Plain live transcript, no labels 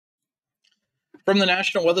From the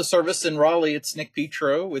National Weather Service in Raleigh, it's Nick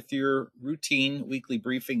Petro with your routine weekly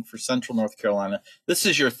briefing for Central North Carolina. This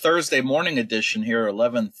is your Thursday morning edition here,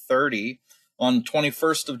 11:30 on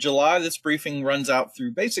 21st of July. This briefing runs out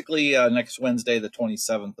through basically next Wednesday, the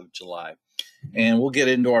 27th of July. And we'll get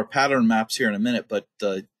into our pattern maps here in a minute, but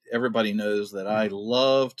everybody knows that I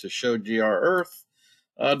love to show GR Earth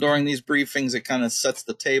during these briefings. It kind of sets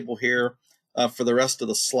the table here for the rest of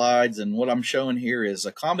the slides. And what I'm showing here is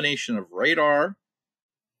a combination of radar,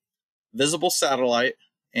 visible satellite,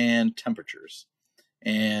 and temperatures.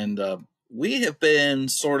 And we have been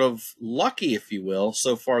sort of lucky, if you will,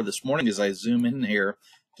 so far this morning as I zoom in here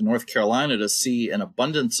to North Carolina to see an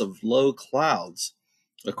abundance of low clouds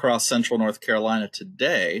across central North Carolina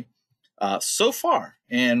today so far.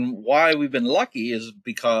 And why we've been lucky is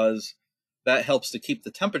because that helps to keep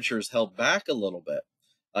the temperatures held back a little bit.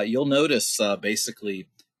 You'll notice basically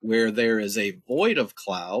where there is a void of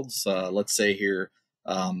clouds, let's say here,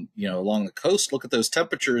 along the coast, look at those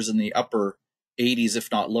temperatures in the upper 80s, if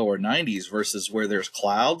not lower 90s, versus where there's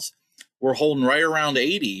clouds. We're holding right around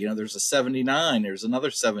 80. There's a 79, there's another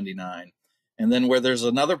 79. And then where there's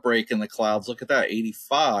another break in the clouds, look at that,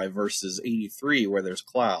 85 versus 83 where there's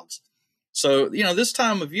clouds. So, this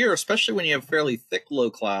time of year, especially when you have fairly thick low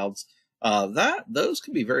clouds, those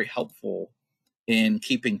can be very helpful in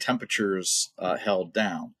keeping temperatures held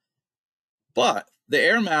down. But the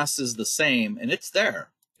air mass is the same, and it's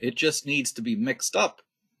there. It just needs to be mixed up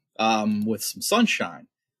with some sunshine.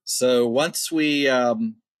 So once we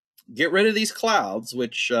get rid of these clouds,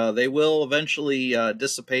 which they will eventually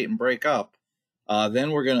dissipate and break up,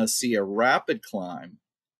 then we're going to see a rapid climb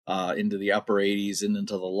into the upper 80s and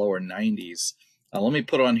into the lower 90s. Let me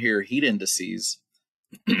put on here heat indices.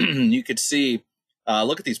 You could see,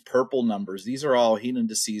 look at these purple numbers. These are all heat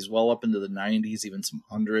indices well up into the 90s, even some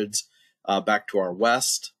hundreds. Back to our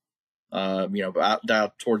west, out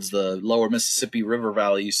down towards the lower Mississippi River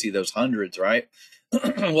Valley, you see those hundreds, right?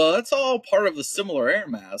 Well, that's all part of the similar air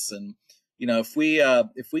mass. And, if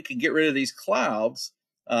we can get rid of these clouds,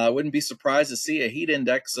 I wouldn't be surprised to see a heat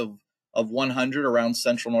index of 100 around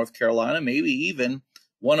central North Carolina, maybe even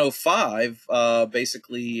 105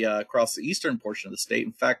 basically across the eastern portion of the state.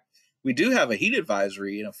 In fact, we do have a heat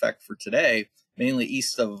advisory in effect for today, mainly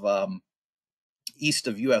east of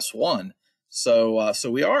US 1. So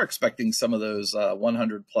we are expecting some of those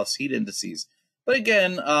 100 plus heat indices. But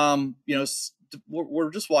again, we're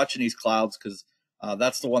just watching these clouds because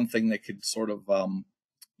that's the one thing that could sort of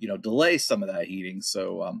delay some of that heating.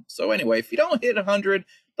 So anyway, if you don't hit 100,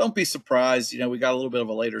 don't be surprised. We got a little bit of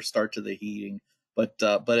a later start to the heating. But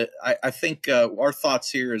I think our thoughts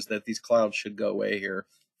here is that these clouds should go away here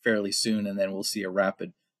fairly soon, and then we'll see a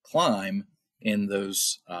rapid climb in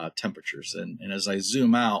those temperatures. And as I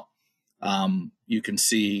zoom out, you can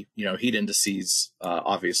see, heat indices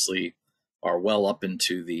obviously are well up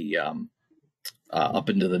into the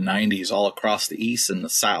 90s all across the east and the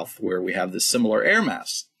south, where we have this similar air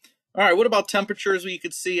mass. All right, what about temperatures? Well, you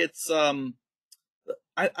can see it's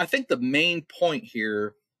I think the main point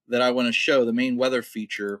here that I want to show, the main weather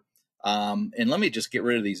feature, and let me just get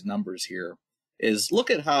rid of these numbers here, is look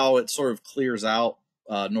at how it sort of clears out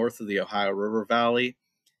north of the Ohio River Valley,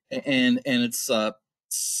 and it's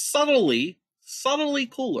subtly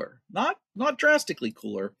cooler, not drastically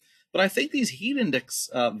cooler, but I think these heat index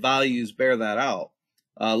values bear that out.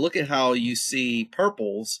 Look at how you see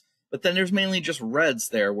purples, but then there's mainly just reds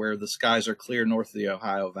there where the skies are clear north of the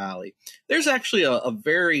Ohio Valley. There's actually a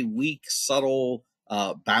very weak, subtle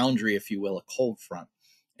boundary, if you will, a cold front.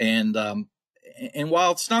 And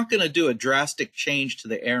while it's not going to do a drastic change to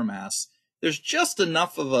the air mass, there's just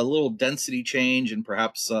enough of a little density change and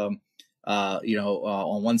perhaps, on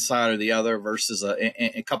one side or the other versus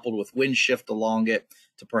coupled with wind shift along it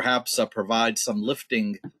to perhaps provide some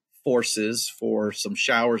lifting forces for some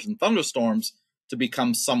showers and thunderstorms to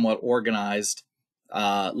become somewhat organized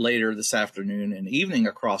later this afternoon and evening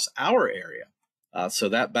across our area. So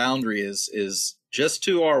that boundary is just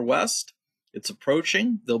to our west. It's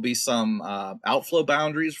approaching. There'll be some outflow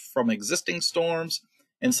boundaries from existing storms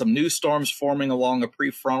and some new storms forming along a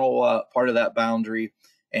prefrontal part of that boundary.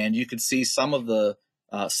 And you can see some of the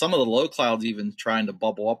low clouds even trying to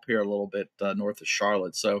bubble up here a little bit north of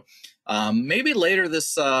Charlotte. So maybe later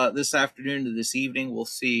this afternoon to this evening, we'll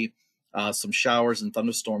see some showers and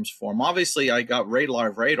thunderstorms form. Obviously, I got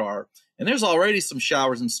radar, and there's already some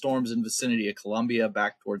showers and storms in vicinity of Columbia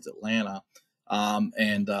back towards Atlanta.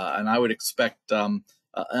 And I would expect an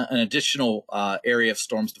additional area of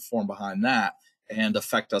storms to form behind that and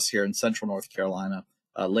affect us here in central North Carolina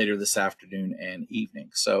later this afternoon and evening.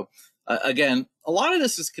 So again, a lot of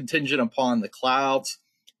this is contingent upon the clouds.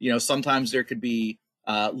 sometimes there could be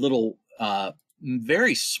little,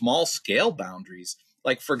 very small scale boundaries.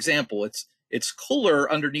 Like, for example, it's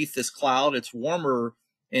cooler underneath this cloud. It's warmer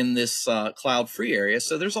in this cloud-free area.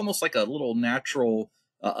 So there's almost like a little natural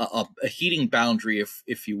a heating boundary,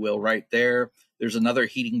 if you will, right there. There's another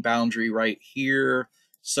heating boundary right here.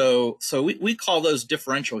 So we call those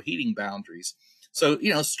differential heating boundaries. So,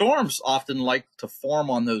 storms often like to form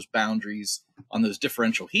on those boundaries, on those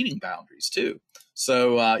differential heating boundaries too.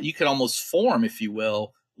 So you could almost form, if you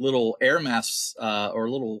will, little air mass or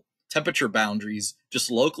little temperature boundaries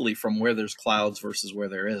just locally from where there's clouds versus where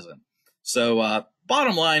there isn't. So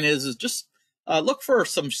bottom line is just look for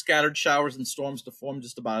some scattered showers and storms to form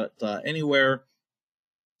just about anywhere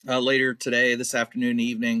later today, this afternoon,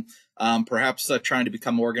 evening, perhaps trying to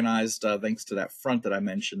become organized thanks to that front that I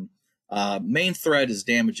mentioned. Main threat is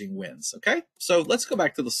damaging winds. Okay, so let's go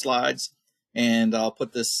back to the slides, and I'll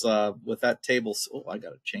put this with that table. Oh, I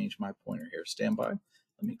got to change my pointer here. Stand by.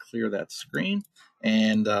 Let me clear that screen,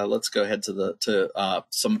 and let's go ahead to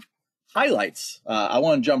some highlights. I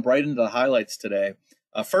want to jump right into the highlights today.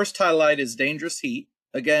 First highlight is dangerous heat.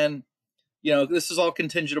 Again, this is all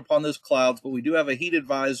contingent upon those clouds, but we do have a heat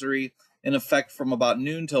advisory in effect from about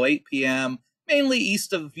noon till 8 p.m., mainly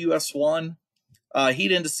east of US 1.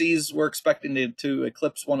 Heat indices, we're expecting to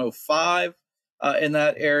eclipse 105 in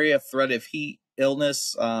that area. Threat of heat,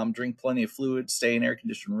 illness, drink plenty of fluid, stay in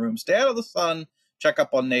air-conditioned rooms, stay out of the sun, check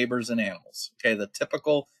up on neighbors and animals. Okay, the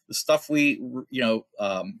stuff we,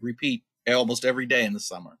 repeat almost every day in the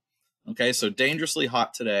summer. Okay, so dangerously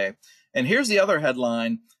hot today. And here's the other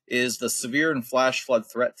headline, is the severe and flash flood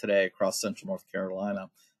threat today across central North Carolina.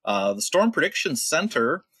 The Storm Prediction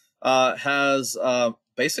Center has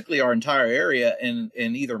basically our entire area in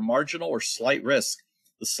either marginal or slight risk.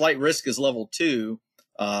 The slight risk is level 2,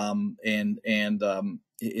 and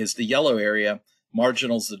is the yellow area.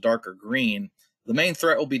 Marginal is the darker green. The main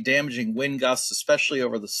threat will be damaging wind gusts, especially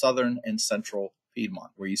over the southern and central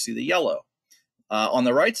Piedmont, where you see the yellow. On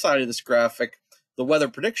the right side of this graphic, the Weather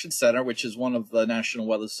Prediction Center, which is one of the National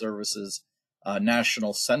Weather Service's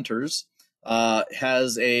national centers,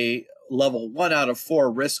 has a level 1 out of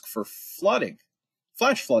 4 risk for flooding,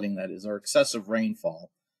 flash flooding, that is, or excessive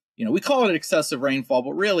rainfall. We call it excessive rainfall,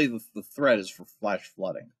 but really the threat is for flash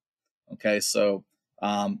flooding. Okay, so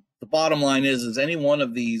the bottom line is any one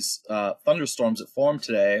of these thunderstorms that form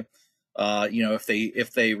today, if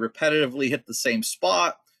they repetitively hit the same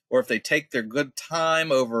spot, or if they take their good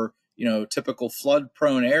time over typical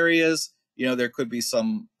flood-prone areas, there could be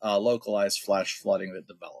some localized flash flooding that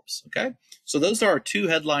develops. Okay, so those are our two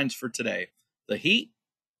headlines for today: the heat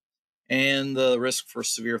and the risk for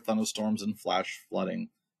severe thunderstorms and flash flooding,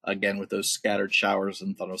 again with those scattered showers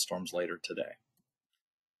and thunderstorms later today.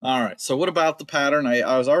 All right, so what about the pattern?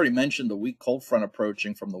 I was already mentioned the weak cold front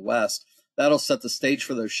approaching from the west. That'll set the stage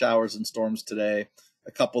for those showers and storms today.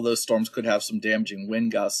 A couple of those storms could have some damaging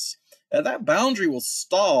wind gusts. That boundary will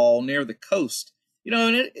stall near the coast.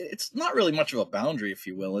 And it's not really much of a boundary, if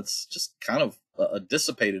you will. It's just kind of a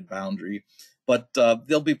dissipated boundary. But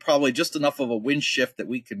there'll be probably just enough of a wind shift that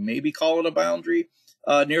we could maybe call it a boundary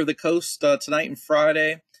near the coast tonight and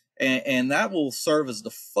Friday. And that will serve as the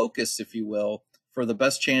focus, if you will, for the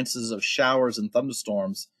best chances of showers and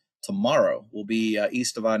thunderstorms tomorrow. Will be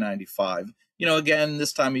east of I-95. Again,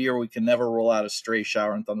 this time of year, we can never rule out a stray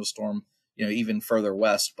shower and thunderstorm, even further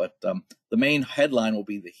west. But the main headline will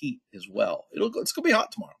be the heat as well. It's going to be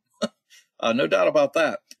hot tomorrow. No doubt about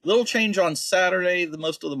that. Little change on Saturday.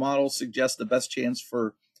 Most of the models suggest the best chance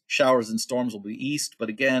for showers and storms will be east. But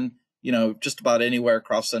again, just about anywhere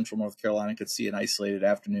across central North Carolina could see an isolated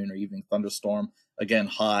afternoon or evening thunderstorm. Again,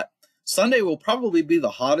 hot. Sunday will probably be the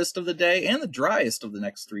hottest of the day and the driest of the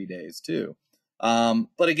next 3 days too.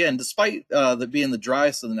 But again, despite being the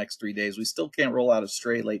driest of the next 3 days, we still can't roll out a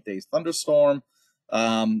stray late day thunderstorm,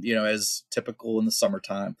 as typical in the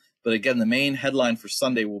summertime. But again, the main headline for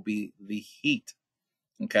Sunday will be the heat.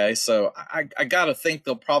 Okay, so I got to think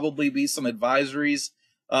there'll probably be some advisories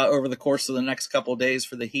over the course of the next couple of days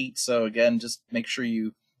for the heat. So again, just make sure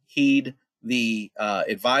you heed the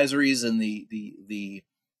advisories and the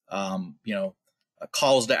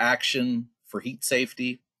calls to action for heat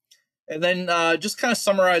safety. And then just kind of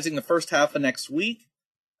summarizing the first half of next week,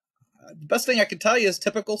 the best thing I can tell you is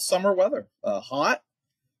typical summer weather. Hot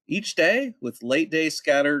each day with late day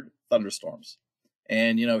scattered thunderstorms.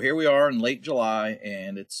 And, here we are in late July,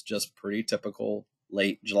 and it's just pretty typical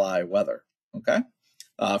late July weather, okay,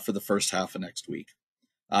 for the first half of next week.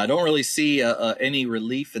 I don't really see any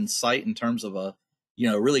relief in sight in terms of a,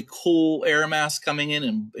 really cool air mass coming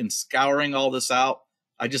in and scouring all this out.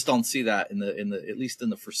 I just don't see that in the at least in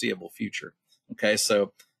the foreseeable future. Okay,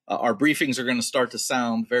 so our briefings are going to start to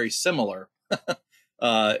sound very similar,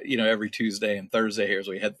 every Tuesday and Thursday here as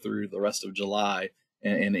we head through the rest of July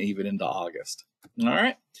and even into August. All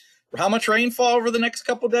right. How much rainfall over the next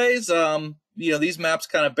couple of days? These maps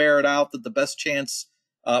kind of bear it out that the best chance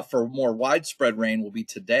for more widespread rain will be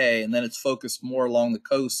today, and then it's focused more along the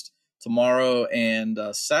coast tomorrow and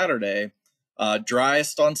Saturday.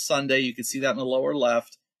 Driest on Sunday, you can see that in the lower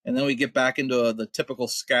left, and then we get back into the typical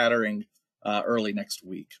scattering early next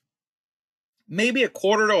week. Maybe a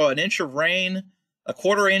quarter to an inch of rain, a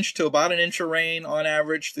quarter inch to about an inch of rain on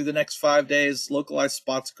average through the next 5 days. Localized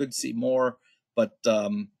spots could see more, but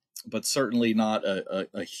certainly not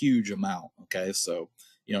a huge amount. Okay, so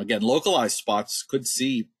again, localized spots could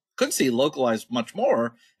see localized much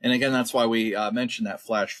more, and again, that's why we mentioned that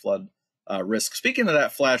flash flood risk. Speaking of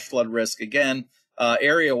that flash flood risk, again,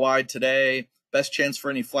 area wide today, best chance for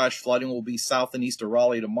any flash flooding will be south and east of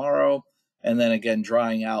Raleigh tomorrow, and then again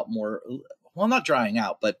drying out more. Well, not drying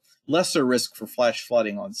out, but lesser risk for flash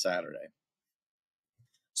flooding on Saturday.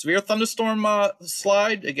 Severe thunderstorm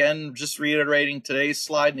slide, again, just reiterating today's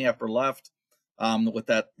slide in the upper left with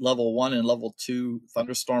that level 1 and level 2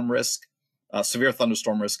 thunderstorm risk, severe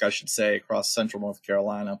thunderstorm risk, I should say, across central North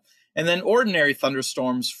Carolina. And then ordinary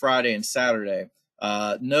thunderstorms Friday and Saturday.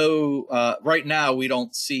 Right now we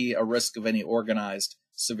don't see a risk of any organized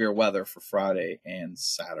severe weather for Friday and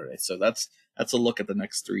Saturday. So that's a look at the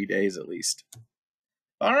next 3 days at least.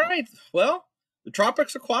 All right, well, the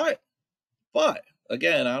tropics are quiet, but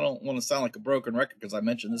again, I don't want to sound like a broken record because I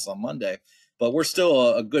mentioned this on Monday, but we're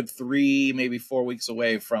still a good 3, maybe 4 weeks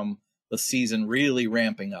away from the season really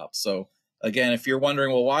ramping up. So again, if you're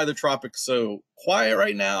wondering, well, why are the tropics so quiet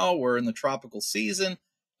right now? We're in the tropical season.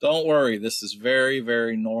 Don't worry, this is very,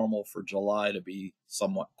 very normal for July to be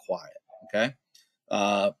somewhat quiet. Okay,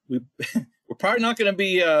 we're probably not going to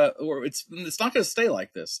be. It's not going to stay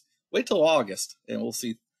like this. Wait till August, and we'll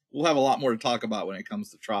see. We'll have a lot more to talk about when it comes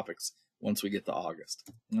to tropics once we get to August.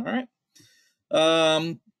 All right.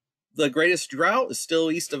 The greatest drought is still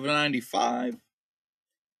east of 95.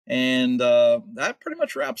 And that pretty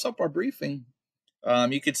much wraps up our briefing.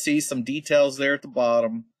 You could see some details there at the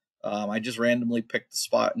bottom. I just randomly picked a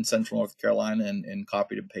spot in central North Carolina and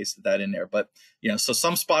copied and pasted that in there. But, so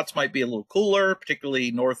some spots might be a little cooler,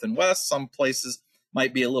 particularly north and west. Some places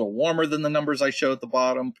might be a little warmer than the numbers I show at the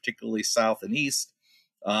bottom, particularly south and east.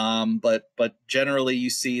 But generally you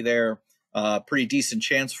see there pretty decent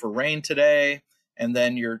chance for rain today. And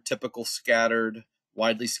then your typical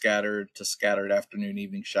widely scattered to scattered afternoon,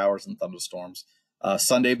 evening showers and thunderstorms.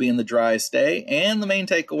 Sunday being the driest day, and the main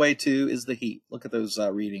takeaway too is the heat. Look at those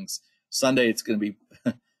readings. Sunday, it's going to be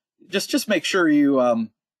just make sure you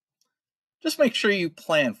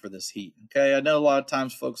plan for this heat. Okay, I know a lot of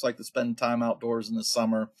times folks like to spend time outdoors in the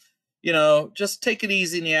summer. Just take it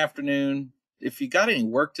easy in the afternoon. If you got any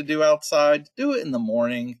work to do outside, do it in the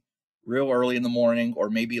morning, real early in the morning, or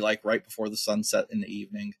maybe like right before the sunset in the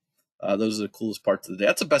evening. Those are the coolest parts of the day.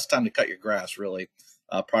 That's the best time to cut your grass, really.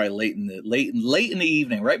 Probably late in the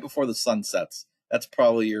evening, right before the sun sets. That's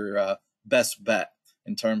probably your best bet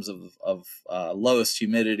in terms of lowest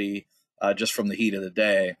humidity, just from the heat of the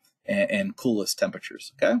day, and coolest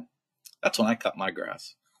temperatures. Okay, that's when I cut my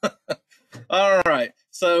grass. All right.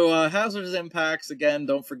 So hazardous impacts again.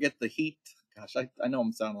 Don't forget the heat. Gosh, I know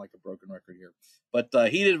I'm sounding like a broken record here, but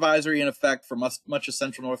heat advisory in effect for much of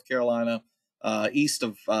central North Carolina. East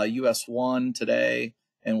of US 1 today,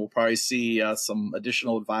 and we'll probably see some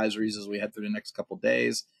additional advisories as we head through the next couple of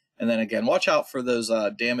days. And then again, watch out for those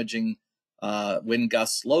damaging wind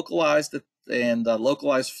gusts localized and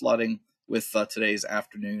localized flooding with today's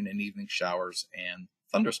afternoon and evening showers and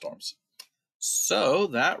thunderstorms. So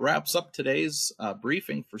that wraps up today's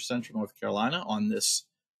briefing for Central North Carolina on this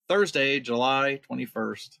Thursday, July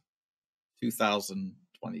 21st,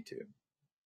 2022.